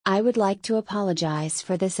I would like to apologize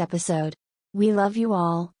for this episode. We love you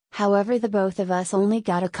all, however, the both of us only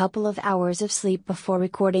got a couple of hours of sleep before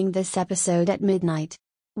recording this episode at midnight.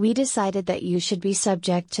 We decided that you should be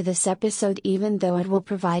subject to this episode even though it will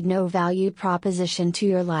provide no value proposition to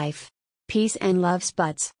your life. Peace and love,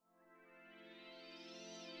 Spuds.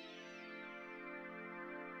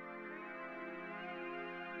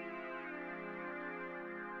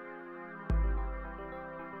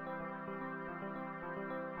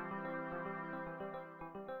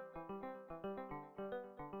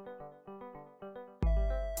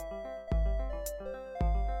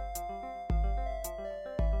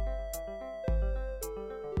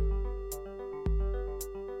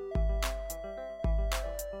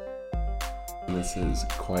 This is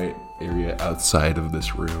quiet area outside of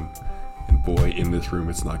this room, and boy, in this room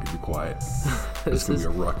it's not gonna be quiet. It's gonna be a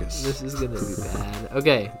ruckus. This is gonna be bad.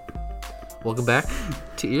 Okay, welcome back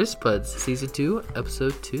to Earspuds, Season 2,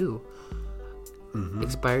 Episode 2.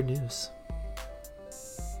 Expired news.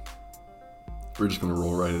 We're just gonna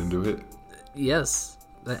roll right into it. Yes,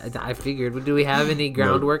 I figured. Do we have any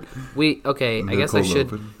groundwork? Okay, I guess I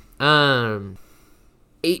should. Open.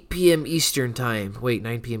 8 p.m. Eastern time. Wait,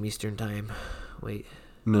 9 p.m. Eastern time. Wait.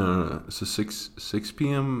 No. So 6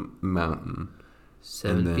 p.m. Mountain.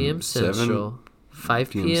 7 p.m. Central. 5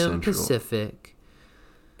 p.m. Pacific.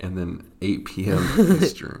 And then 8 p.m.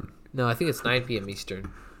 Eastern. No, I think it's 9 p.m.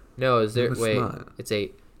 Eastern. No, is there? No, wait, not. It's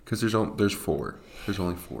 8. Because there's 4. There's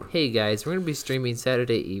only 4. Hey guys, we're gonna be streaming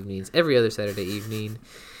Saturday evenings, every other Saturday evening.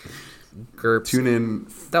 GURPS. Tune in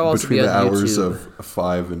between the hours of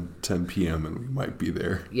 5 and 10 p.m. and we might be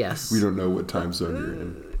there. Yes. We don't know what time zone you're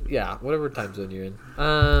in. Yeah, whatever time zone you're in.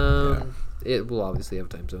 It will obviously have a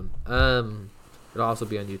time zone. It'll also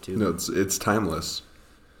be on YouTube. No, it's timeless.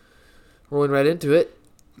 Rolling right into it.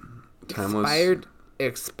 Timeless.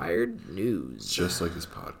 Expired news. Just like this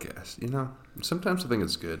podcast. You know, sometimes I think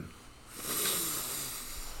it's good.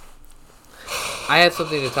 I have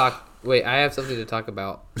something to talk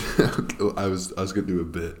about. I was gonna do a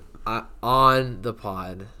bit on the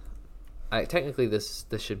pod. Technically this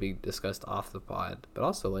should be discussed off the pod, but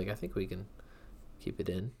also I think we can keep it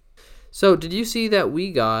in. So, did you see that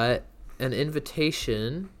we got an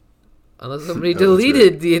invitation? Unless somebody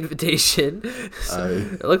deleted the invitation,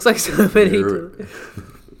 it looks like somebody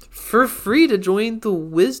for free to join the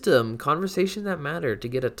Wisdom Conversation That Matter to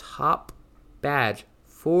get a top badge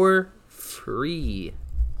for free.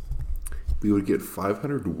 We would get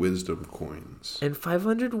 500 wisdom coins. And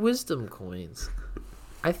 500 wisdom coins.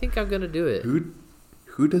 I think I'm going to do it.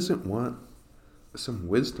 Who doesn't want some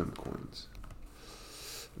wisdom coins?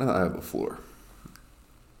 Now that I have a floor.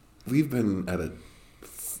 We've been at a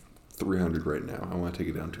 300 right now. I want to take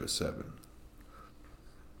it down to a 7.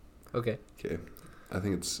 Okay. I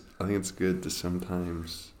think it's good to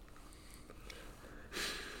sometimes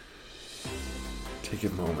take a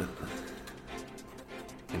moment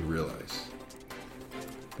and realize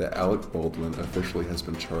that Alec Baldwin officially has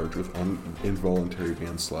been charged with involuntary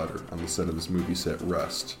manslaughter on the set of his movie set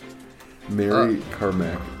Rust. Mary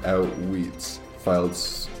Carmack out Wheats filed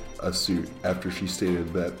a suit after she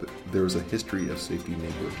stated that there was a history of safety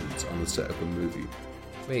negligence on the set of the movie.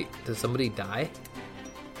 Wait, did somebody die?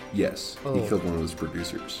 Yes, He killed one of his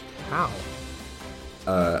producers. How?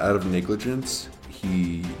 Out of negligence,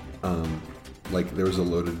 he there was a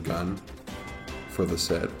loaded gun for the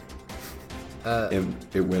set. And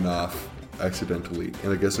it went off accidentally.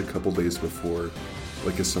 And I guess a couple days before,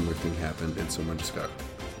 a similar thing happened, and someone just got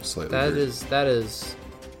slightly hurt.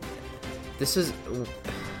 This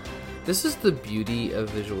is the beauty of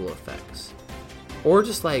visual effects, or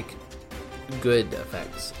just good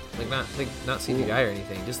effects, not CGI or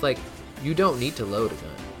anything. Just you don't need to load a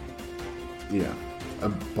gun. Yeah.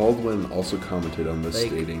 Baldwin also commented on this,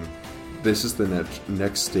 stating, "This is the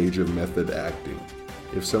next stage of method acting.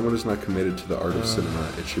 If someone is not committed to the art of cinema,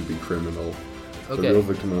 it should be criminal. Okay. The real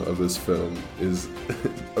victim of this film is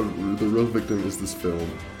this film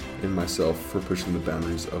and myself for pushing the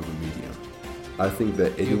boundaries of the medium. I think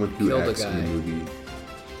that anyone who acts in a movie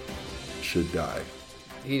should die."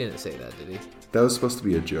 He didn't say that, did he? That was supposed to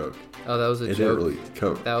be a joke. Oh, that was a joke? Didn't really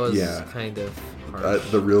that was kind of harsh.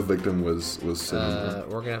 The real victim was We're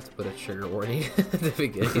going to have to put a trigger warning at the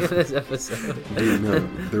beginning of this episode. Dude, no,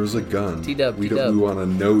 there was a gun. T-dub, we want a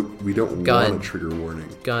note. We don't want a trigger warning.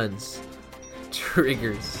 Guns.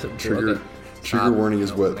 Triggers. Trigger warning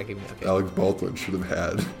is what Alec Baldwin should have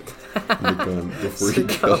had in the gun before he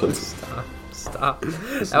killed. Stop.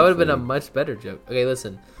 That would have been a much better joke. Okay,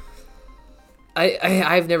 listen.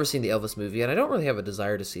 I've never seen the Elvis movie, and I don't really have a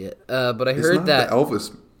desire to see it. But I heard that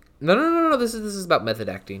Elvis. No. This is about method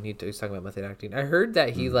acting. He's talking about method acting. I heard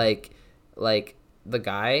that he like the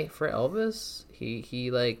guy for Elvis.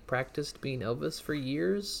 He like practiced being Elvis for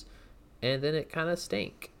years, and then it kind of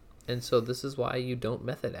stank. And so this is why you don't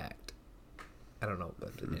method act. I don't know,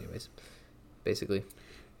 but anyways, basically,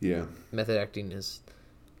 Yeah. method acting is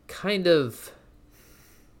kind of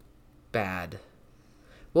bad.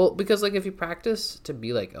 Well, because like if you practice to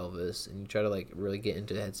be like Elvis and you try to like really get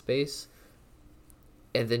into the headspace,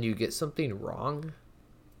 and then you get something wrong,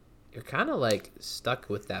 you're kind of like stuck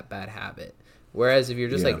with that bad habit. Whereas if you're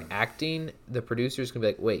just like acting, the producers can be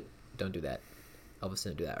like, wait, don't do that. Elvis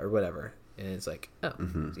didn't do that or whatever. And it's like, oh,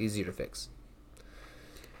 it's easier to fix.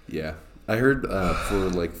 Yeah. I heard for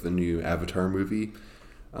like the new Avatar movie,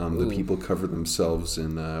 the people cover themselves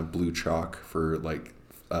in blue chalk for like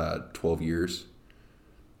 12 years.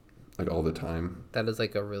 Like all the time. That is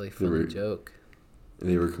like a really funny joke.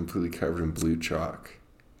 They were completely covered in blue chalk.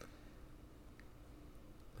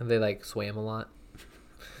 And they like swam a lot.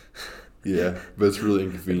 Yeah, but it's really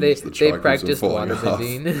inconvenient. They practiced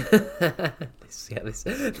waterbending.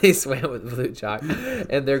 They swam with blue chalk,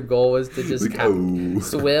 and their goal was to just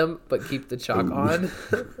swim but keep the chalk on.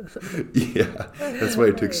 Yeah, that's why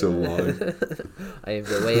it took so long. I am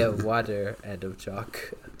the way of water and of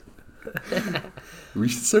chalk. We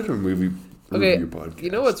should start a movie review podcast.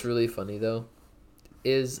 You know what's really funny though?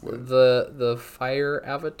 Is the fire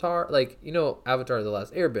avatar, like, you know, Avatar: The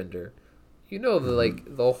Last Airbender. You know,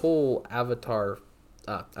 the whole Avatar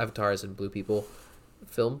as in Blue People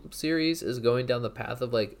film series is going down the path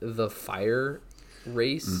of like the fire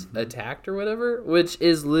race attacked or whatever, which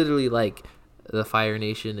is literally like the Fire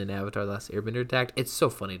Nation and Avatar: The Last Airbender attacked. It's so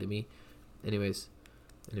funny to me. Anyways,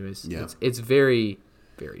 yeah. It's very,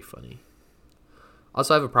 very funny.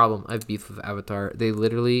 Also, I have a problem. I have beef with Avatar. They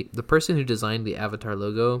literally, the person who designed the Avatar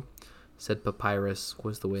logo said papyrus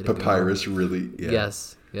was the way to go. Papyrus, really? Yeah.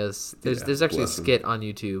 Yes. There's actually a skit on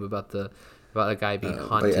YouTube about a guy being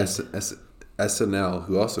haunted. By SNL,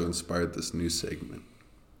 who also inspired this new segment.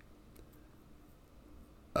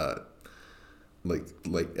 Like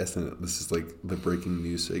SNL. This is like the breaking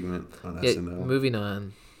news segment on SNL. Moving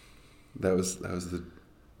on. That was the.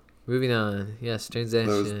 Moving on. Yes,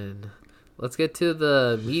 transition. Let's get to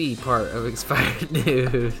the meaty part of expired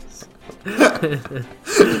news.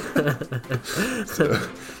 So,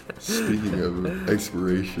 speaking of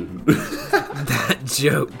expiration, that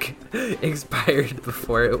joke expired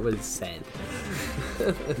before it was said.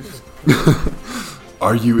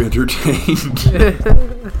 Are you entertained?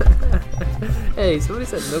 Hey, somebody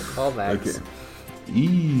said no callbacks. Okay.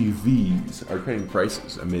 EVs are cutting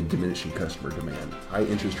prices amid diminishing customer demand. High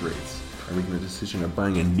interest rates are making the decision of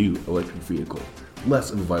buying a new electric vehicle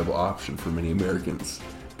less of a viable option for many Americans.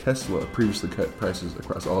 Tesla previously cut prices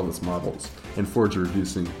across all of its models, and Ford's are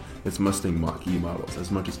reducing its Mustang Mach-E models as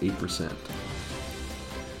much as 8%.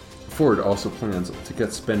 Ford also plans to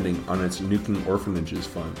cut spending on its Nuking Orphanages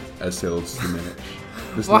Fund as sales diminish.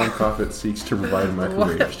 This nonprofit seeks to provide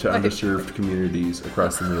microwaves to underserved communities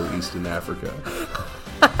across the Middle East and Africa.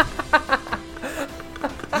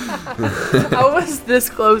 I was this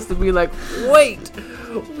close to be like, wait,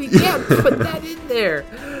 we can't put that in there.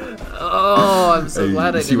 Oh, I'm so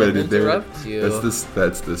glad I didn't interrupt you.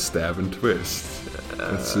 That's the stab and twist.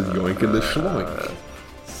 That's the yoink and the schloink.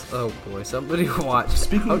 Oh boy, somebody watch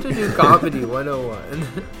How to Do Comedy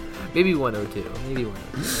 101. Maybe 102. Maybe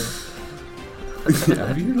 102.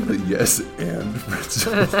 Have you heard of the yes and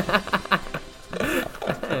principle?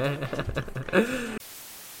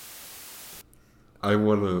 I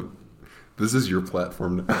want to... This is your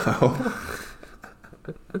platform now.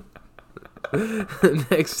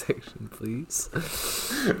 Next section, please.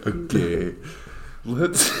 Okay.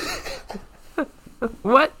 Let's...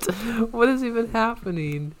 What? What is even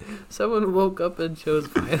happening? Someone woke up and chose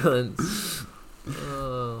violence.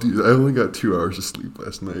 Oh. Dude, I only got 2 hours of sleep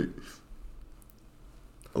last night.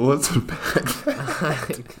 Let's unpack that. I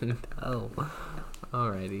can tell.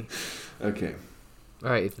 Alrighty. Okay.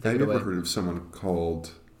 Alright, I never heard of someone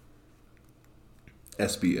called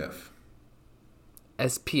SPF.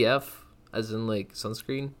 SPF? As in, like,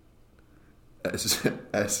 sunscreen?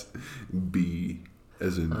 SB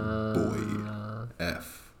as in boy.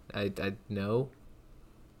 F. I know.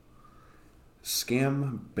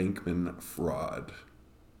 Scam Bankman Fraud.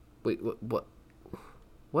 Wait, what?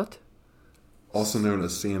 What? Also known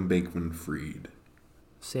as Sam Bankman-Fried.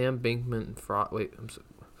 Sam Bankman-Fraud. Wait, I'm sorry.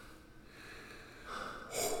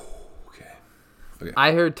 Okay.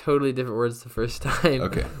 I heard totally different words the first time.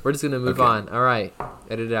 Okay. We're just gonna move on. All right.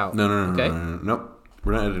 Edit it out. No. Okay. No. Nope.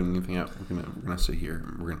 We're not editing anything out. We're gonna stay here.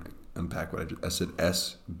 We're gonna unpack what I said.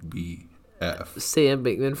 SB. F. Sam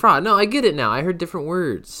Bankman-Fried. No, I get it now. I heard different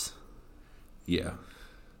words. Yeah.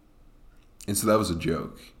 And so that was a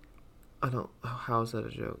joke. I don't. How is that a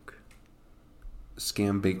joke?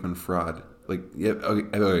 Scam Bankman-Fried. Like, yeah.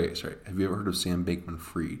 Okay, sorry. Have you ever heard of Sam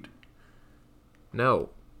Bankman-Fried? No.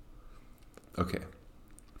 Okay.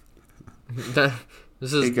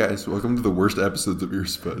 This is. Hey guys, welcome to the worst episodes of Ear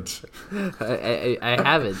Spuds. I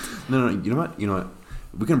haven't. No. You know what?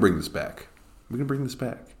 We can bring this back.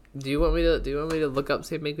 Do you want me to look up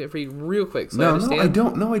Sam Bankman-Fried real quick so I No, understand? I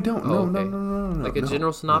don't. No, I don't. Oh, No, okay. no. Like a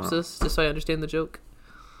general synopsis, just so I understand the joke.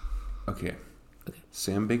 Okay.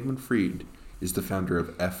 Sam Bankman-Fried is the founder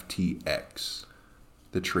of FTX,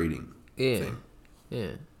 the trading thing.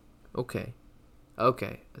 Yeah. Okay.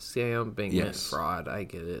 Scam Bankman-Fried. I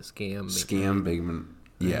get it. Scam Bankman.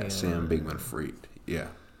 Yeah, Sam Bankman-Fried. Yeah.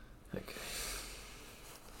 Okay.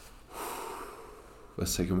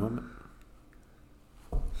 Let's take a moment.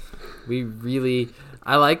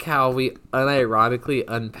 I like how we unironically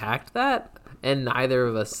unpacked that, and neither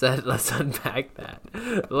of us said, let's unpack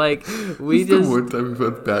that. Like, we It's just... the one time we've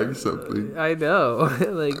unpacked something. I know.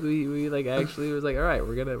 Like, we like, actually was like, all right,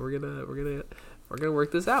 we're gonna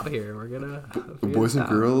work this out here. We're gonna... Boys and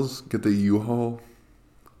girls, get the U-Haul.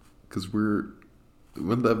 Because wouldn't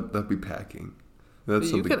that be packing? That's You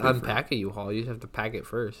something can different. unpack a U-Haul. You just have to pack it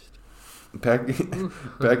first. Packing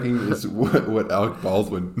is what Alec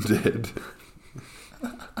Baldwin did.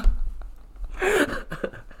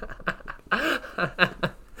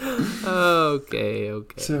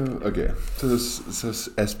 Okay. So this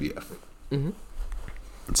SBF. Mm-hmm.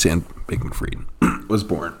 Sam Bankman-Fried was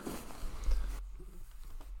born.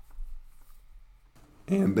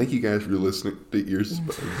 And thank you guys for listening to Ears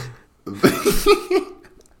Spuds.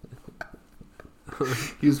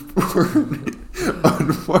 He was born on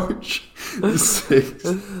March 6th,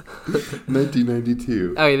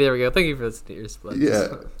 1992. Okay, there we go. Thank you for listening to your splits.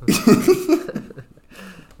 Yeah.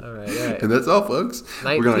 All right. And that's all, folks.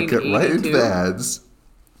 We're going to get right into the ads.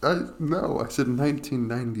 No, I said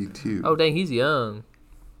 1992. Oh, dang, he's young.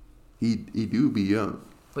 He do be young.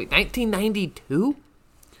 Wait, 1992?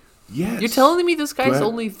 Yes. You're telling me this guy's ahead.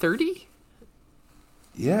 only 30?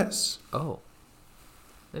 Yes. Oh.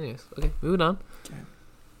 Anyways, okay, moving on.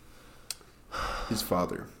 His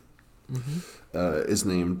father is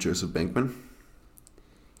named Joseph Bankman.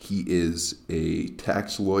 He is a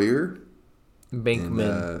tax lawyer.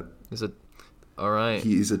 Bankman. And, Is it? All right.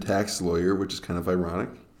 he's a tax lawyer, which is kind of ironic.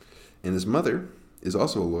 And his mother is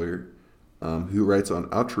also a lawyer who writes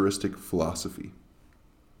on altruistic philosophy.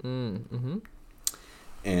 Mm-hmm.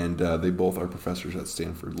 And they both are professors at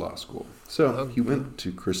Stanford Law School. So he went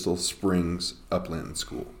to Crystal Springs Upland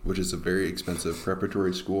School, which is a very expensive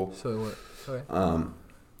preparatory school. So what? Okay.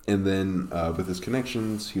 And then with his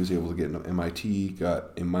connections, he was able to get into MIT,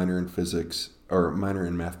 got a minor in physics, or minor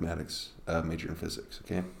in mathematics, major in physics.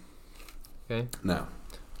 Okay. Now,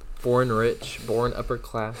 Born rich, born upper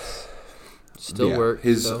class, still yeah, work.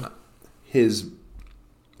 His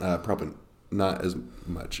probably not as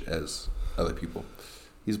much as other people.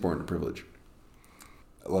 He's born to privilege.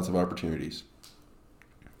 Lots of opportunities.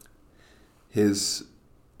 His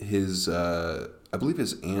I believe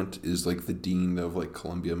his aunt is like the dean of like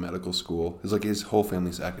Columbia Medical School. His whole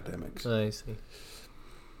family's academics. I see.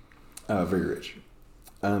 Very rich.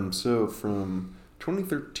 So from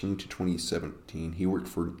 2013 to 2017, he worked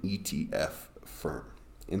for an ETF firm.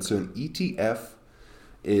 And so an ETF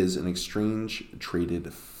is an exchange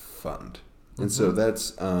traded fund. And so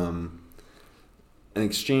that's an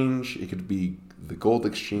exchange. It could be the gold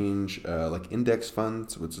exchange, like index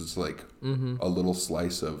funds, which is like a little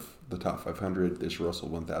slice of the top 500, this Russell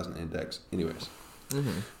 1000 index. Anyways,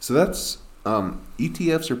 so that's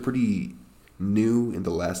ETFs are pretty new in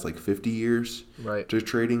the last like 50 years to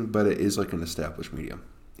trading, but it is like an established medium.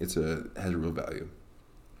 It has real value.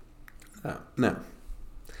 Now,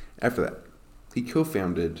 after that, he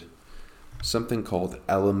co-founded something called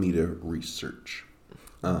Alameda Research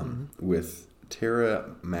with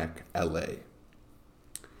Tara McAlay.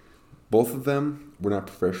 Both of them were not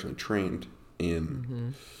professionally trained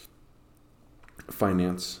in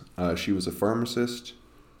finance. She was a pharmacist.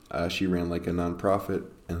 She ran like a nonprofit,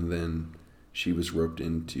 and then she was roped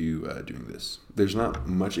into doing this. There's not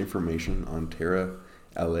much information on Tara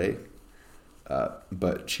LA,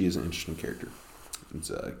 but she is an interesting character. It's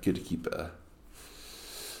good to keep her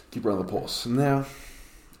on the pulse. Now,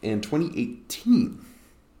 in 2018,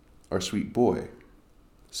 our sweet boy,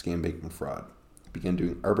 Scam Bankman-Fried, began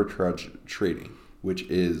doing arbitrage trading, which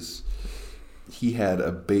is he had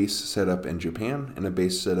a base set up in Japan and a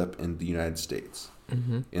base set up in the United States.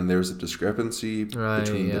 And there's a discrepancy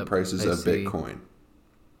between the prices of Bitcoin.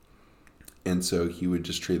 And so he would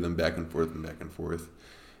just trade them back and forth and back and forth.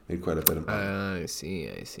 Made quite a bit of money. I see.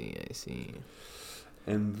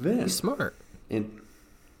 And then He's smart. And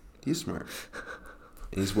he's smart.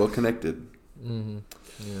 And he's well connected. Mm-hmm.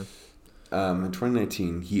 Yeah. In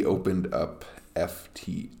 2019, he opened up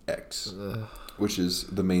FTX, which is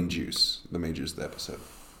the main juice of the episode.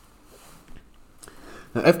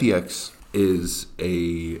 Now, FTX is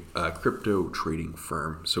a crypto trading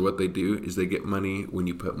firm. So what they do is they get money when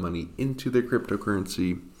you put money into their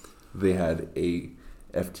cryptocurrency. They had a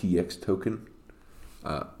FTX token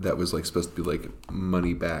that was like supposed to be like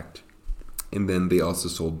money backed. And then they also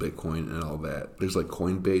sold Bitcoin and all that. There's like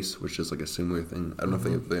Coinbase, which is like a similar thing. I don't know if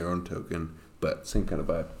they have their own token, but same kind of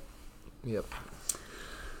vibe. Yep.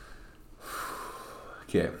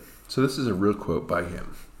 Okay, so this is a real quote by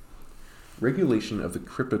him. Regulation of the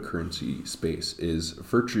cryptocurrency space is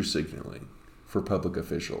virtue signaling for public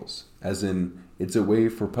officials. As in, it's a way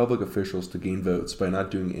for public officials to gain votes by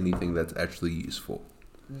not doing anything that's actually useful.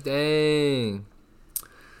 Dang.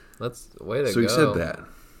 That's way to go. So he said that.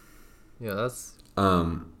 Yeah, that's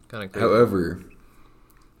kind of crazy. However,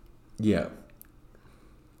 yeah,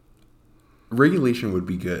 regulation would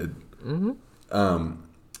be good. Mm-hmm.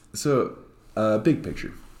 So, big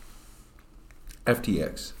picture.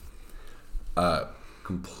 FTX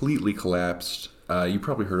completely collapsed. You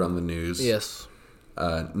probably heard on the news. Yes.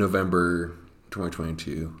 November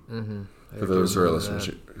 2022. Mm-hmm. For those who are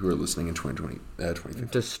listening in 2015.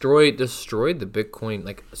 Destroyed the Bitcoin,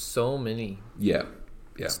 like so many. Yeah.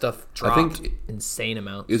 Stuff dropped. I think insane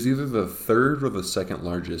amounts. Is either the third or the second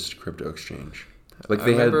largest crypto exchange. Like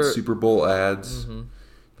they had Super Bowl ads. Mm-hmm.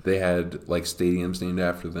 They had like stadiums named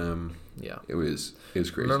after them. Yeah. It was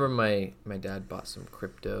crazy. I remember my dad bought some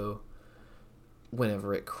crypto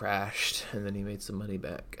whenever it crashed, and then he made some money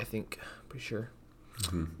back. I think, pretty sure,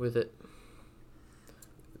 with it.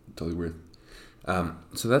 Totally weird.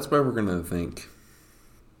 So that's why we're gonna thank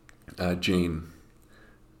Jane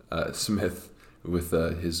Smith with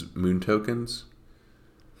his moon tokens.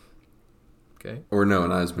 Okay. Or no,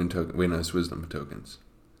 not his moon token. Wait, no, his wisdom tokens.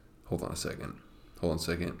 Hold on a second.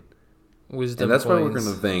 Wisdom. And that's coins. why we're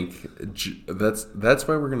gonna thank. That's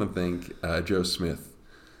why we're gonna thank Joe Smith.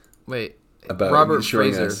 Wait. About Robert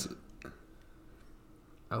showing Fraser. us.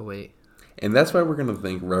 Oh wait. And that's why we're gonna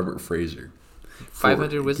thank Robert Fraser.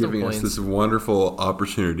 500 wisdom giving coins. us this wonderful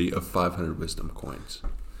opportunity of 500 wisdom coins.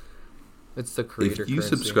 It's the creator. If you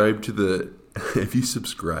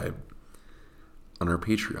subscribe on our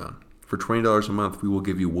Patreon for $20 a month, we will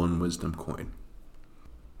give you one wisdom coin.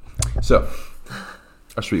 So,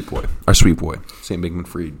 our sweet boy, Sam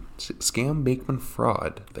Bankman-Fried, Scam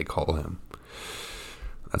Bankman-Fraud, they call him.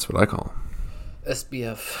 That's what I call him.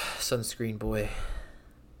 SBF, sunscreen boy.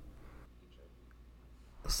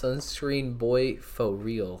 Sunscreen boy for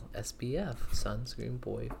real. SBF, sunscreen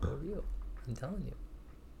boy for real. I'm telling you.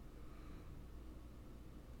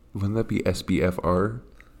 Wouldn't that be SBFR?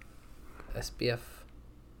 SBF.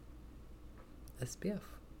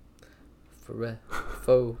 For real.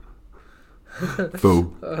 Faux.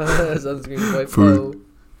 Faux. Sunscreen boy faux.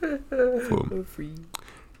 Faux. Free.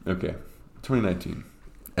 Okay. 2019.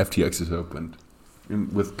 FTX is opened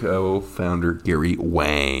with co-founder Gary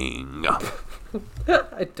Wang.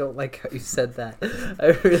 I don't like how you said that.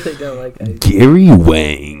 I really don't like how you said Gary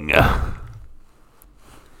Wang.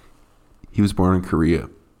 He was born in Korea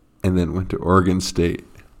and then went to Oregon State.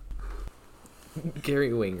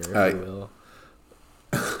 Gary Winger, if you will.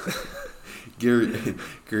 Gary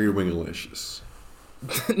Wingalicious.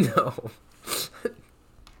 No.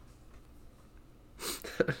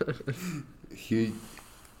 He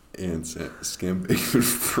and Scam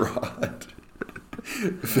Bankman-Fraud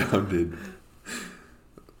founded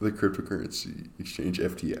the cryptocurrency exchange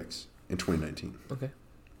FTX in 2019. Okay.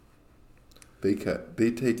 They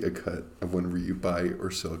take a cut of whenever you buy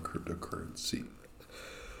or sell cryptocurrency.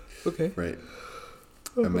 Okay. Right.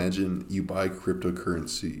 Imagine you buy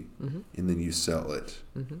cryptocurrency and then you sell it.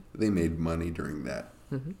 Mm-hmm. They made money during that.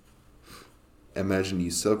 Mm-hmm. Imagine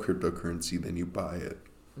you sell cryptocurrency, then you buy it.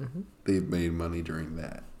 Mm-hmm. They've made money during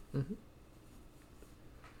that. Mm-hmm.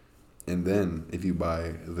 And then if you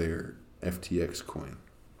buy their FTX coin,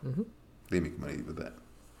 they make money with that.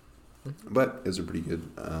 Mm-hmm. But it's a pretty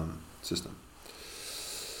good system.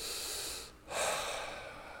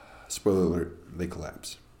 Spoiler alert, they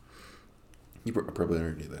collapse. You probably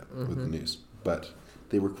already knew that with the news. But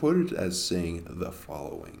they were quoted as saying the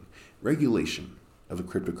following. Regulation of the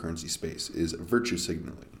cryptocurrency space is virtue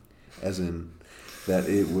signaling, as in that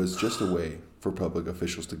it was just a way for public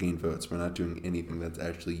officials to gain votes by not doing anything that's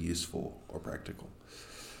actually useful or practical.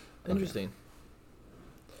 Interesting. Okay.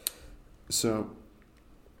 So,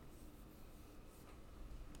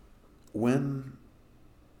 when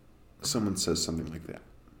someone says something like that,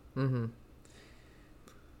 Mm-hmm.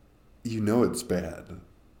 you know it's bad.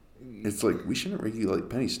 It's like, we shouldn't regulate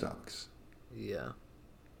penny stocks. Yeah.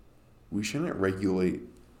 We shouldn't regulate.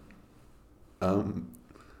 In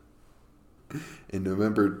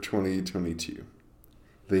November 2022,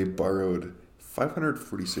 they borrowed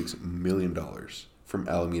 $546 million from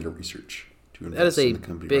Alameda Research to That is invest a in the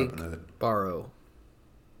company big Robinhood. borrow.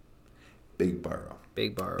 Big borrow.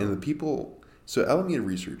 Big borrow. And the people, so Alameda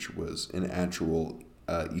Research was an actual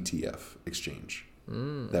ETF exchange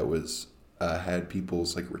that was had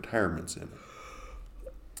people's like retirements in it.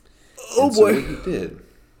 Oh, and so boy. what he did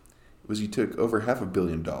was he took over $500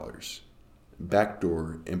 million,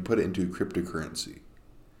 backdoor, and put it into cryptocurrency.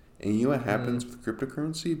 And you know what happens with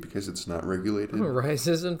cryptocurrency because it's not regulated?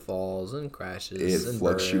 Rises and falls and crashes It and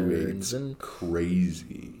fluctuates burns and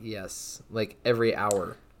crazy. yes, like every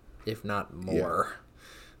hour, if not more.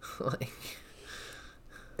 Like,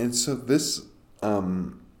 And so this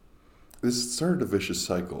started a vicious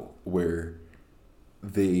cycle where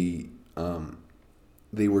they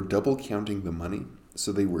were double counting the money.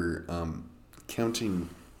 So they were counting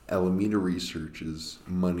Alameda Research's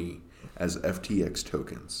money as FTX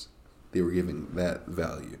tokens. They were giving that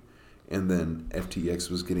value. And then FTX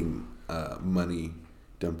was getting money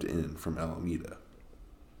dumped in from Alameda.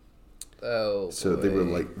 oh, So boy. they were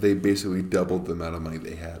like, they basically doubled the amount of money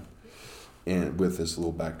they had, and with this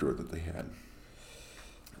little backdoor that they had.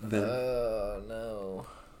 Then, oh no,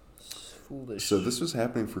 it's foolish. so this was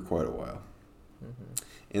happening for quite a while,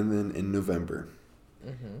 and then in November,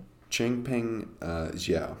 Changpeng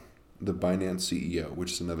Zhao, the Binance CEO,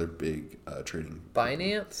 which is another big trading company,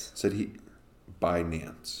 Binance. said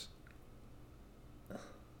Binance.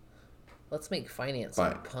 Let's make finance Bi-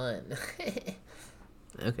 a pun.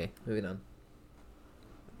 Okay, moving on.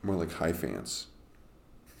 More like high fans.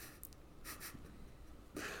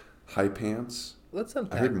 High pants. Let's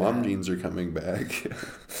unpack I heard mom that. jeans are coming back.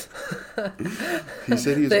 He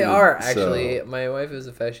said he was. They gonna are actually. sell- My wife is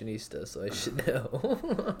a fashionista, so I should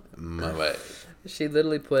know. My wife. She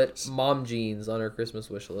literally put mom jeans on her Christmas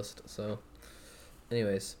wish list. So,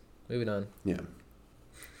 anyways, moving on. Yeah.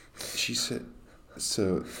 She said,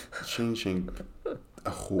 so Chang,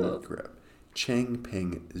 holy crap.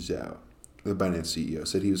 Changpeng Zhao, the Binance CEO,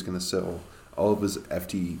 said he was going to sell all of his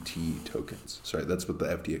FTT tokens. Sorry, that's what the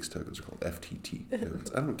FTX tokens are called. FTT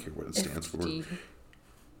tokens. I don't care what it stands for. FT.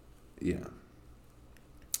 Yeah.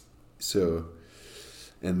 So,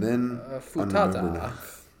 and then on Futata. November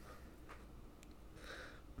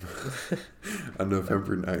 9th, on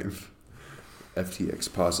November 9th,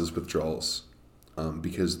 FTX pauses withdrawals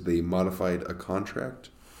because they modified a contract.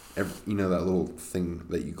 You know that little thing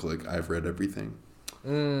that you click, I've read everything?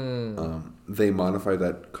 They modified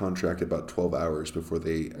that contract about 12 hours before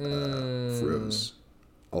they froze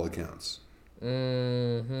all accounts.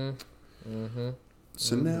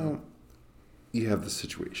 So now you have the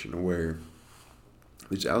situation where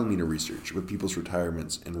there's Alameda Research with people's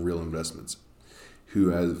retirements and real investments who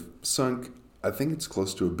have sunk, I think it's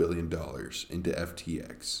close to $1 billion into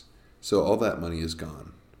FTX. So all that money is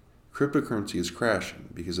gone. Cryptocurrency is crashing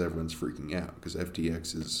because everyone's freaking out because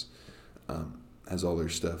FTX is has all their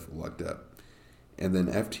stuff locked up. And then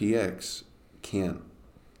FTX can't,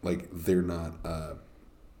 like, they're not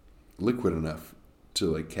liquid enough to,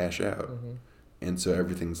 like, cash out. And so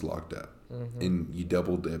everything's locked up. And you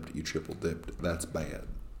double dipped, you triple dipped. That's bad.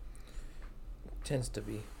 Tends to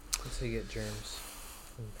be. Until you get germs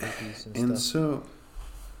and cookies and And stuff.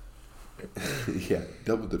 so, yeah,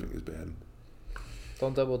 double dipping is bad.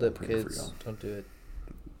 Don't double dip, Praying for kids. y'all. Don't do it.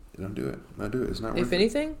 Don't do it. Don't do it. It's not worth If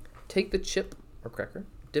anything, take the chip or cracker,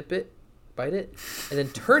 dip it, bite it, and then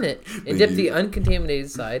turn it and Thank dip you. the uncontaminated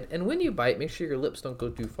side. And when you bite, make sure your lips don't go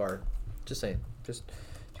too far. Just saying. You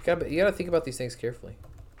gotta think about these things carefully.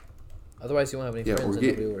 Otherwise, you won't have any Yeah, friends or and get-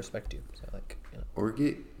 nobody will respect you. So, like, you know, Or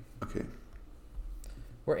get, okay,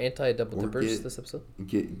 we're anti-double Or dippers get- this episode.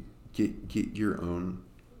 get your own,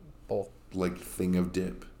 Both. like, thing of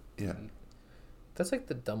dip. Yeah. That's like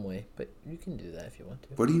the dumb way, but you can do that if you want to.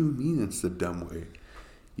 What do you mean it's the dumb way?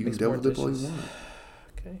 You Makes can more double dip all you dishes. want.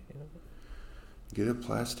 Okay. You know. Get a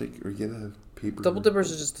plastic or get a paper. Double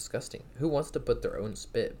dippers is just disgusting. Who wants to put their own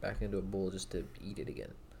spit back into a bowl just to eat it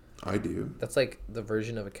again? I do. That's like the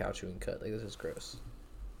version of a cow chewing cut. Like, this is gross.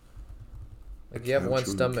 Like, A you have cow one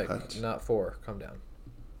chewing stomach, cut? not four. Calm down.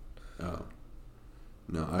 Oh.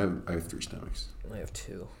 No, I have 3 stomachs. I have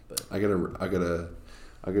 2, but I got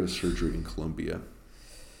a surgery in Colombia,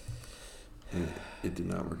 and it did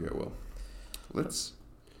not work out well.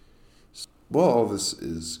 While all this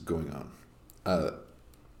is going on,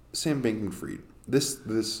 Sam Bankman-Fried, This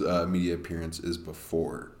media appearance is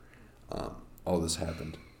before all this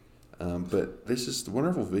happened. But this is a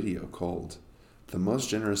wonderful video called "The Most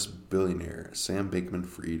Generous Billionaire: Sam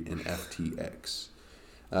Bankman-Fried in FTX."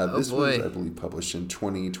 This was, I believe, published in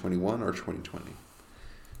 2021 or 2020.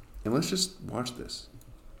 And let's just watch this.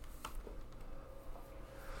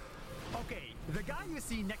 Okay, the guy you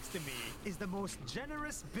see next to me is the most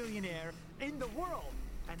generous billionaire in the world,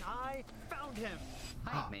 and I found him.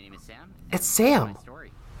 Hi, my name is Sam. It's Sam. My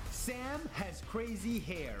story. Sam has crazy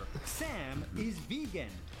hair. Sam is vegan.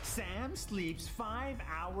 Sam sleeps 5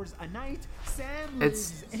 hours a night. Sam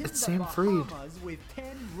lives in the Sam Fried. Bahamas with 10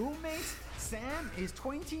 roommates. Sam is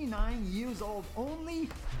 29 years old only,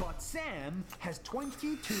 but Sam has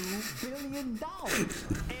 $22 billion.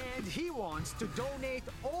 And he wants to donate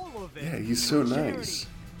all of it. Yeah, he's so to charity. nice.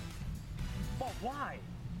 But why?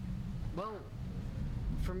 Well,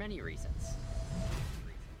 for many reasons.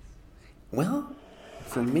 Well,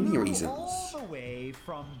 for many Flew reasons. all the way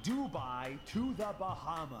from Dubai to the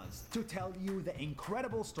Bahamas to tell you the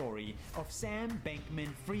incredible story of Sam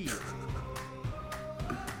Bankman-Fried.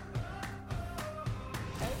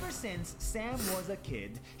 Ever since Sam was a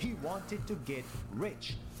kid, he wanted to get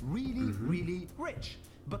rich. Really rich.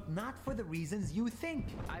 But not for the reasons you think.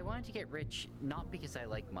 I wanted to get rich not because I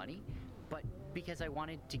like money, but because I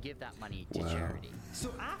wanted to give that money to Wow. charity.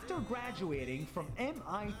 So after graduating from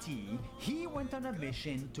MIT, he went on a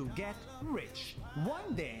mission to get rich.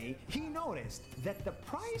 One day, he noticed that the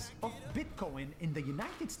price of Bitcoin in the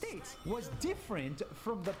United States was different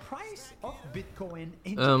from the price of Bitcoin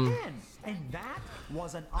in Japan. And that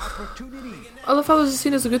was an opportunity. I love how this is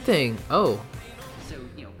seen as a good thing. Oh, So,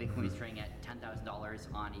 Bitcoin is trading at $10,000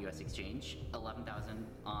 on a US exchange, $11,000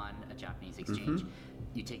 on a Japanese exchange.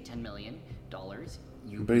 You take $10 million.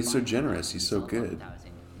 But he's so generous. He's so good.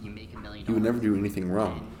 You make $1 million. He would never do anything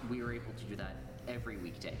wrong. And we were able to do that every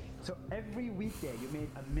weekday. So every weekday, you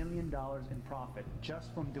made $1 million in profit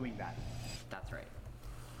just from doing that. That's right.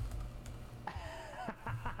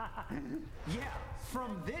 Yeah,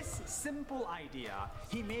 from this simple idea,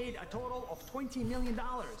 he made a total of $20 million.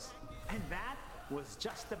 And that was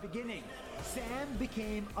just the beginning. Sam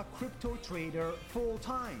became a crypto trader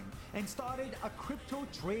full-time and started a crypto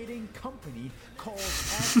trading company called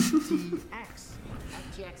FTX.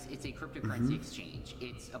 FTX is a cryptocurrency exchange.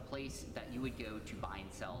 It's a place that you would go to buy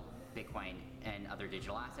and sell Bitcoin and other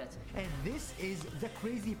digital assets. And this is the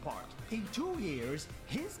crazy part. In 2 years,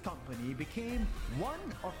 his company became one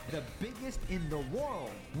of the biggest in the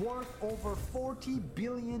world, worth over $40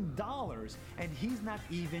 billion, and he's not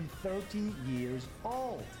even 30 years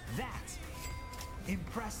old. That's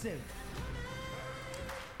impressive.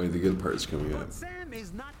 Wait, the good part is coming up. But Sam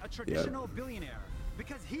is not a traditional billionaire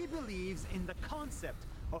because he believes in the concept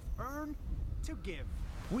of earn to give.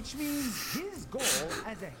 Which means his goal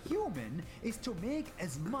as a human is to make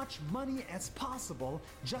as much money as possible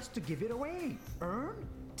just to give it away. Earn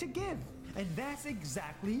to give. And that's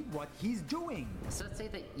exactly what he's doing. So let's say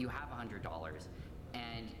that you have $100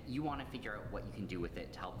 and you want to figure out what you can do with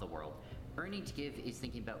it to help the world. Earning to give is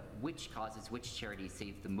thinking about which causes, which charities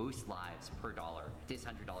save the most lives per dollar. This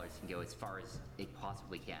 $100 can go as far as it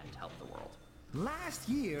possibly can to help the world. Last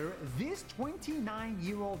year, this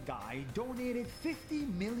 29-year-old guy donated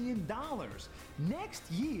 $50 million. Next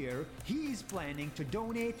year, he's planning to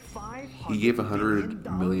donate $500 He gave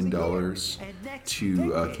 $100 million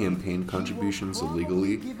to campaign contributions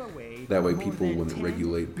illegally. That way people wouldn't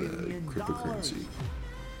regulate the cryptocurrency.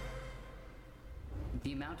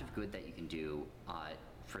 The amount of good that you can do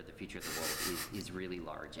for the future of the world is really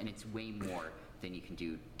large, and it's way more than you can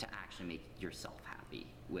do to actually make yourself happy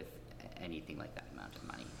with anything like that amount of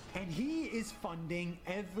money. And he is funding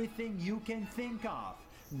everything you can think of.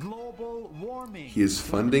 Global warming. He is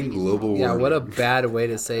funding global warming. yeah, what a bad way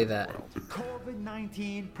to say that.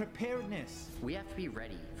 COVID-19 preparedness. We have to be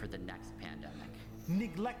ready for the next pandemic.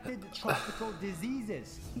 Neglected tropical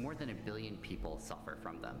diseases. More than 1 billion people suffer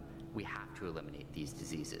from them. We have to eliminate these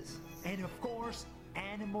diseases. And of course,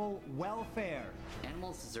 animal welfare.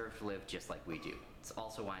 Animals deserve to live just like we do. It's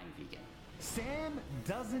also why I'm vegan. Sam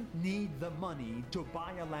doesn't need the money to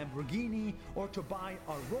buy a Lamborghini or to buy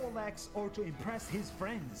a Rolex or to impress his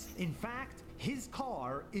friends. In fact, his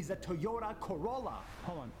car is a Toyota Corolla.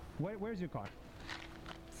 Hold on. Where's your car?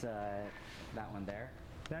 It's that one there.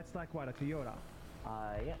 That's like what, a Toyota?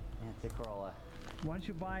 Yeah, it's a Corolla. Why don't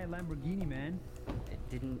you buy a Lamborghini, man? It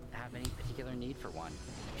didn't have any particular need for one.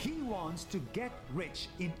 He wants to get rich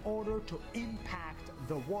in order to impact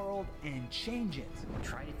the world and change it.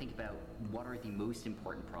 Try to think about what are the most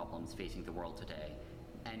important problems facing the world today,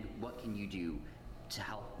 and what can you do to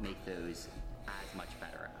help make those as much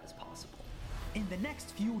better as possible. In the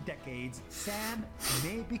next few decades, Sam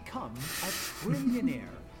may become a trillionaire.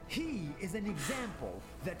 He is an example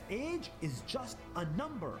that age is just a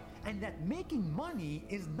number and that making money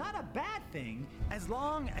is not a bad thing as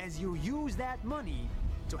long as you use that money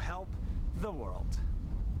to help the world.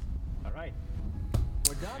 All right.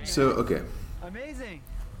 We're done. So, okay. Amazing.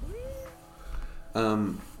 So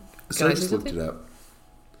I I say just looked something? it up.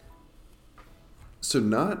 So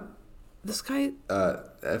not This guy.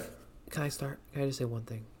 F. Can I start? Can I just say one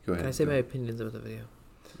thing? Go ahead, Can I say go my ahead. opinions about the video?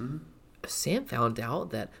 Sam found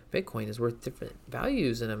out that Bitcoin is worth different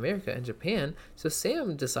values in America and Japan, so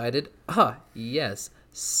Sam decided, yes,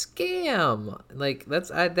 scam. Like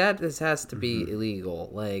has to be illegal.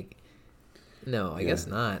 Like, no, I guess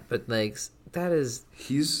not. But like that is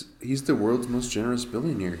He's the world's most generous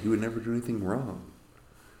billionaire. He would never do anything wrong.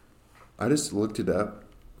 I just looked it up,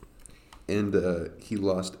 and he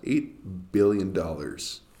lost $8 billion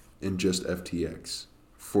in just FTX.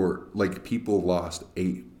 For like, people lost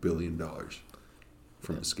 $8 billion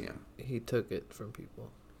from a scam. he took it from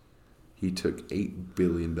people. He took $8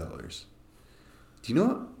 billion. Do you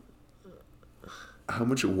know how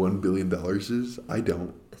much $1 billion is? I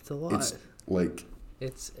don't. It's a lot. It's like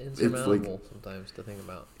It's insurmountable sometimes to think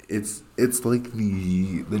about. it's like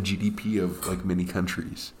the GDP of like many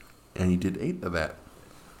countries, and he did 8 of that.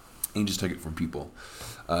 And he just took it from people.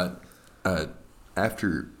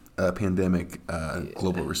 After a pandemic,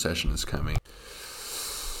 global recession is coming.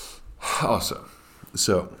 Also,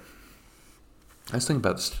 so I was thinking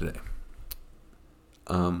about this today.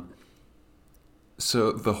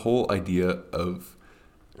 So the whole idea of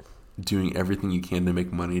doing everything you can to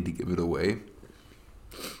make money to give it away.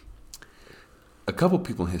 A couple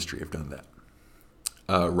people in history have done that.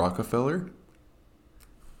 Rockefeller,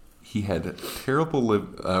 he had terrible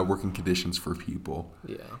working conditions for people.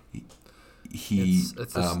 Yeah. He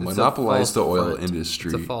It's a monopolized the false oil front.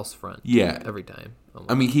 industry. It's a false front. Yeah. Every time.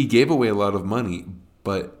 I mean, he gave away a lot of money,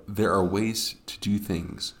 but there are ways to do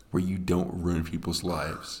things where you don't ruin people's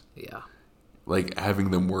lives. Yeah. Like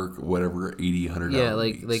having them work whatever, 80, 100 Yeah, hour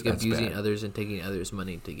like weeks. That's abusing bad. others and taking others'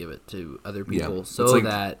 money to give it to other Yeah, people, it's so like-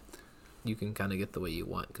 that you can kind of get the way you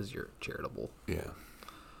want because you're charitable. Yeah.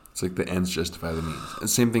 It's like the ends justify the means. And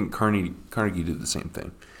same thing, Carnegie did the same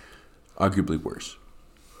thing. Arguably worse.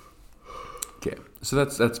 Okay, so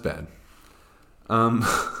that's bad.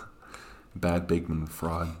 Bad Bakeman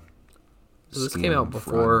fraud. So this Scam, came out fraud.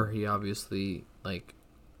 before he obviously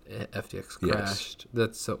FTX Yes. crashed.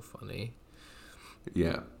 That's so funny.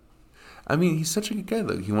 Yeah. I mean, he's such a good guy,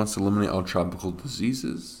 though. He wants to eliminate all tropical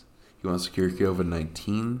diseases. He wants to cure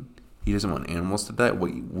COVID-19. He doesn't want animals to die.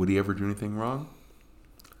 Would he ever do anything wrong?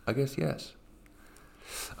 I guess yes.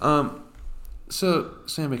 So,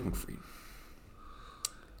 Sam Bankman-Fried.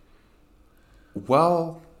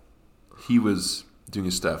 While he was doing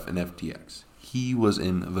his stuff in FTX, he was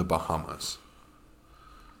in the Bahamas.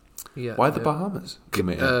 Yeah. Why the Bahamas? You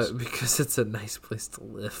may ask. Because it's a nice place to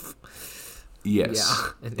live.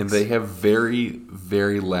 Yes. Yeah, And they have very,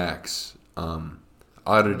 very lax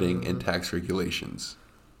auditing and tax regulations.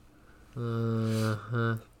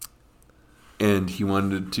 Uh-huh. And he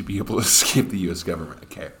wanted to be able to escape the U.S. government.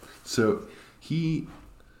 Okay. So he,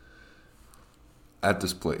 at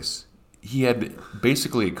this place, he had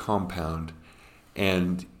basically a compound,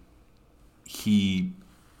 and he,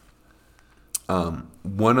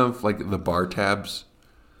 one of like the bar tabs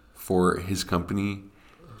for his company,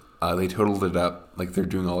 they totaled it up. Like they're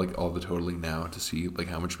doing all the totaling now to see like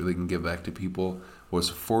how much they can give back to people.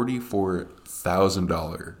 Was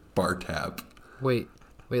 $44,000 bar tab Wait,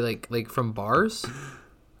 like from bars?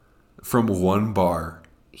 from one bar.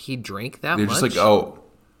 He drank that They're much? just like, oh,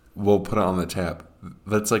 we'll put it on the tab.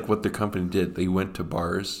 That's like what their company did. They went to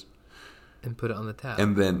bars And put it on the tab.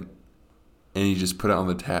 and he just put it on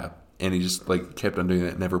the tab, and he just like kept on doing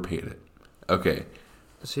that, never paid it. Okay.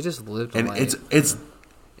 So he just lived And life. it's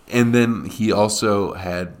and then he also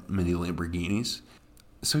had many Lamborghinis.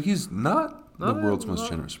 So he's not the world's most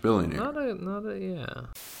generous billionaire. Not a, yeah.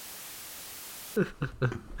 So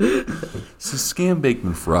scam,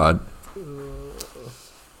 Bankman fraud.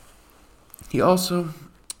 He also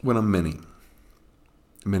went on many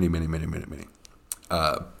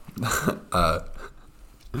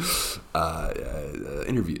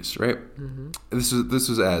interviews, right? Mm-hmm. This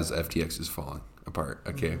was as FTX is falling apart.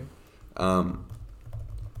 Okay,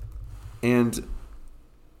 and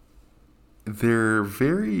they're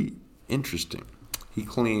very interesting. He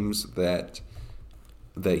claims that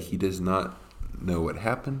he does not know what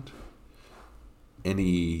happened, and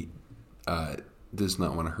he does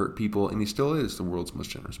not want to hurt people, and he still is the world's most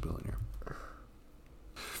generous billionaire.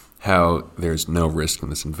 how there's no risk in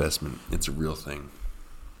this investment. It's a real thing.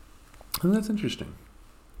 And that's interesting.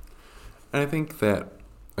 And I think that,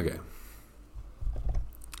 okay,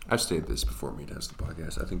 I've stated this before me does the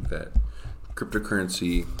podcast. I think that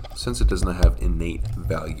cryptocurrency, since it does not have innate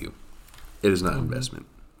value, it is not investment.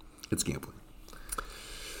 It's gambling.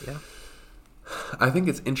 Yeah. I think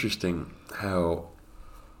it's interesting how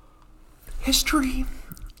history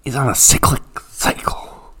is on a cyclic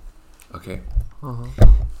cycle. Okay?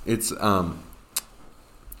 It's, the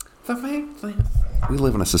fact that we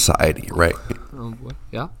live in a society, right? Oh boy.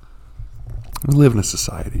 Yeah. We live in a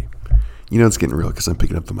society. You know it's getting real because I'm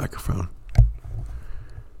picking up the microphone.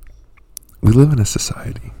 We live in a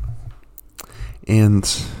society.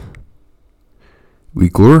 And we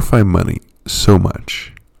glorify money so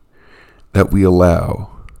much that we allow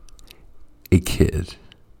a kid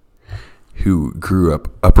who grew up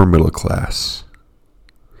upper middle class,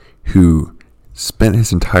 who spent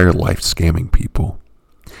his entire life scamming people,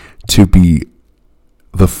 to be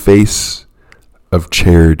the face of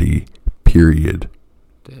charity, period.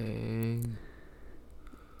 Dang.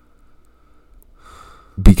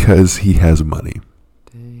 Because he has money.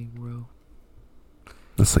 Dang, bro.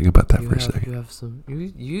 Let's think about that for a second. You have some.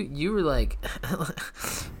 You were like,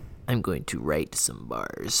 I'm going to write some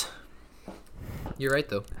bars. You're right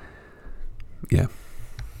though. Yeah.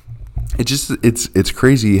 It's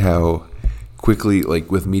crazy how quickly,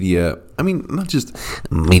 like with media, I mean, not just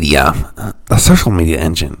media, a social media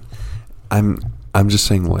engine. I'm just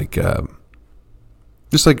saying, like,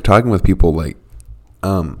 just like talking with people, like,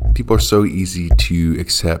 people are so easy to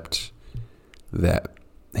accept that,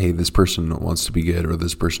 hey, this person wants to be good or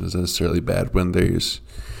this person is necessarily bad, when there's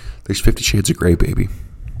 50 shades of gray, baby.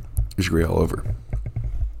 There's gray all over.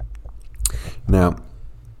 Now,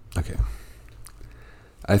 okay.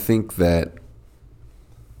 I think that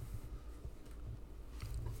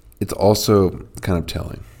it's also kind of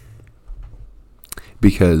telling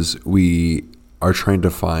because we are trying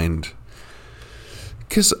to find,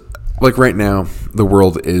 because like right now, the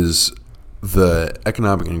world is, the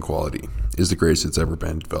economic inequality is the greatest it's ever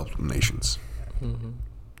been in developed nations. And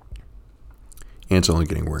it's only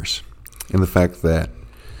getting worse. And the fact that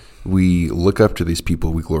we look up to these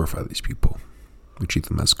people, we glorify these people, we treat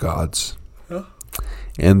them as gods. Yeah.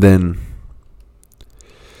 And then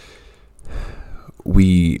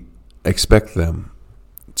we expect them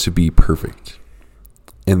to be perfect.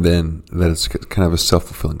 And then that it's kind of a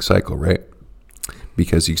self-fulfilling cycle, right?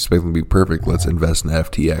 Because you expect them to be perfect. Let's invest in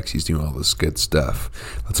FTX. He's doing all this good stuff.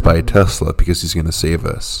 Let's buy a Tesla because he's going to save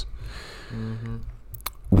us.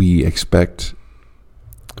 We expect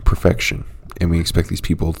perfection. And we expect these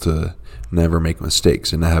people to never make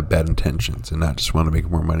mistakes and not have bad intentions and not just want to make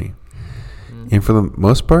more money. And for the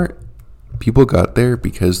most part, people got there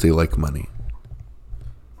because they like money.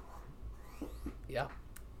 Yeah.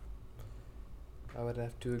 I would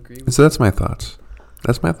have to agree So that's my thoughts.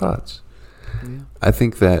 Yeah. I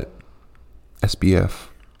think that SBF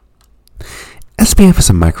is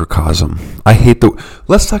a microcosm. I hate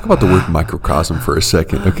let's talk about the word microcosm for a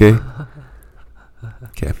second, okay?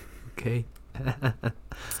 Okay. Okay.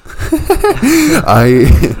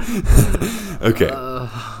 Okay.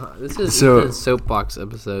 This is So- Ethan's soapbox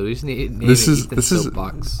episode. We just need This is- Ethan's this is-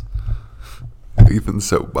 soapbox. Ethan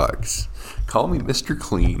Soapbox. Call me Mr.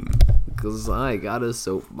 Clean. Because I got a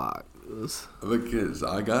soapbox. Because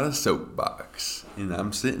I got a soapbox and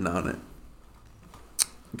I'm sitting on it.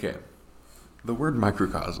 Okay. The word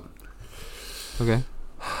microcosm. Okay.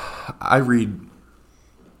 I read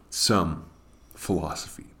some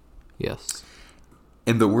philosophy. Yes.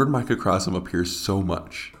 And the word microcosm appears so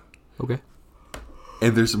much. Okay.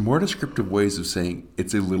 And there's more descriptive ways of saying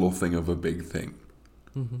it's a little thing of a big thing.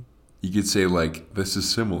 You could say, like, this is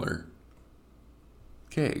similar.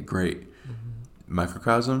 Okay, great.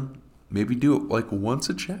 Microcosm, maybe do it like once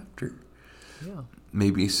a chapter. Yeah.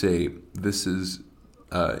 Maybe say this is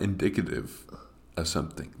indicative of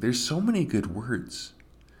something. There's so many good words.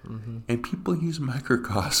 And people use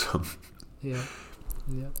microcosm Yeah.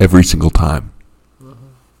 Yeah. every single time.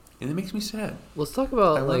 And it makes me sad. Let's talk I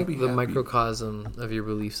about wanna like be the happy. microcosm of your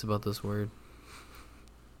beliefs about this word.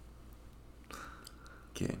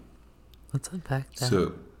 Okay. Let's unpack that.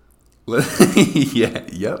 So, yeah,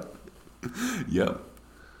 yep. You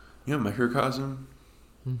know, microcosm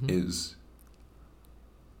is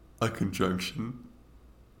a conjunction.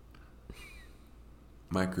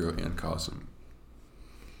 Micro and cosm.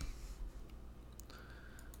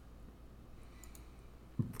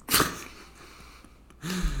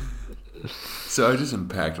 So I just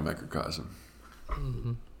unpacked a microcosm.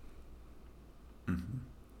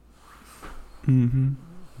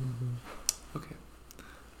 Okay.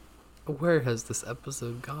 Where has this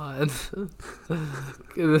episode gone? Oh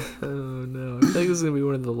no! I think this is gonna be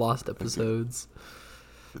one of the lost episodes.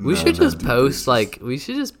 We should just post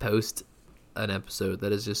an episode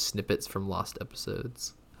that is just snippets from lost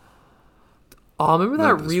episodes. Oh, remember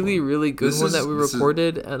that really good one that we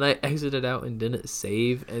recorded and I exited out and didn't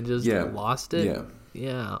save and just lost it?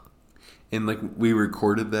 Yeah. And like we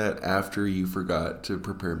recorded that after you forgot to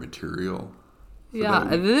prepare material. Yeah,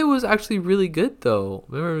 and then it was actually really good though.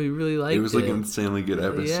 Remember, we really liked it. It was like an insanely good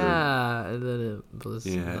episode. Yeah, and then it was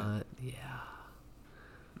not. Yeah.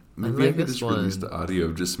 Maybe I could just release the audio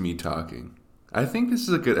of just me talking. I think this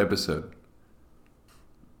is a good episode.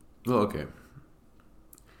 Well, okay.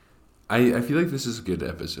 I feel like this is a good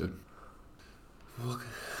episode.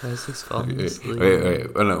 Isaac's falling asleep.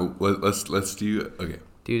 Okay. Oh, no, let's do. Okay.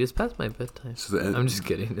 Dude, it's past my bedtime. So I'm just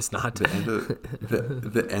kidding. It's not.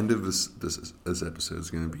 The end of this episode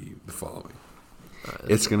is going to be the following.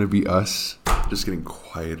 It's going to be us just getting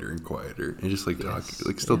quieter and quieter and just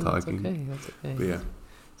talking, still talking. That's okay. But yeah.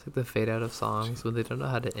 It's like the fade out of songs when they don't know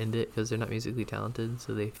how to end it because they're not musically talented,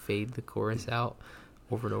 so they fade the chorus out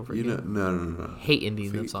over and over again. No. Hate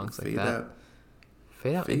endings of songs like that.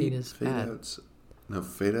 Fade out ending is bad.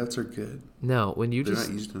 Fade outs are good. No, when you they're not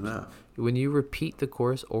used enough. When you repeat the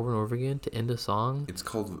chorus over and over again to end a song, it's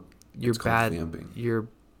called vamping. You're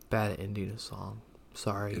bad at ending a song.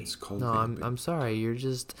 Sorry. It's called vamping. I'm sorry. You're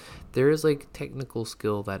just there is like technical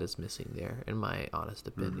skill that is missing there, in my honest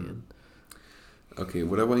opinion. Mm-hmm. Okay,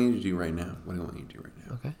 what I want you to do right now.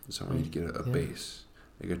 Okay. So I want you to get a bass,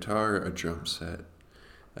 a guitar, a drum set,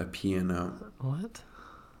 a piano. What?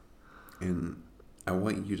 And I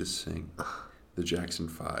want you to sing the Jackson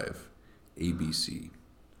 5 ABC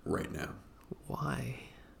right now. Why?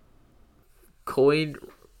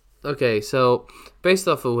 Okay, so based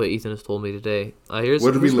off of what Ethan has told me today, here's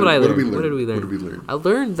what I learned. What did we learn? I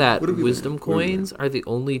learned that wisdom coins are the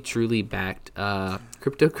only truly backed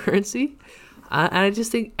cryptocurrency. And I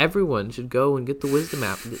just think everyone should go and get the wisdom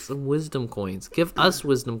app and get some wisdom coins. Give us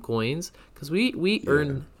wisdom coins because we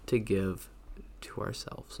earn to give to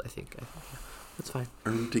ourselves. I think that's fine.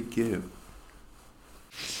 Earn to give.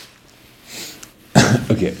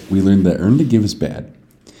 Okay, we learned that earn to give is bad,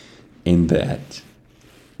 and that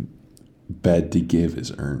bad to give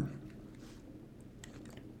is earn.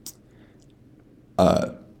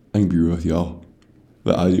 I can be real with y'all.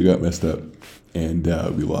 The audio got messed up, and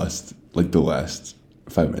we lost like the last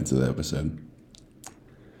 5 minutes of the episode.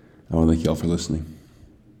 I want to thank y'all for listening.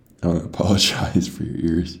 I want to apologize for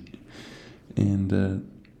your ears, and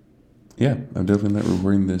I'm definitely not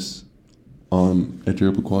recording this on a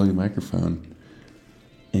terrible quality microphone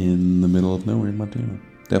in the middle of nowhere in Montana.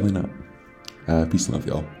 Definitely not. Peace and love,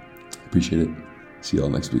 y'all. Appreciate it. See y'all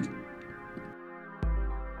next week.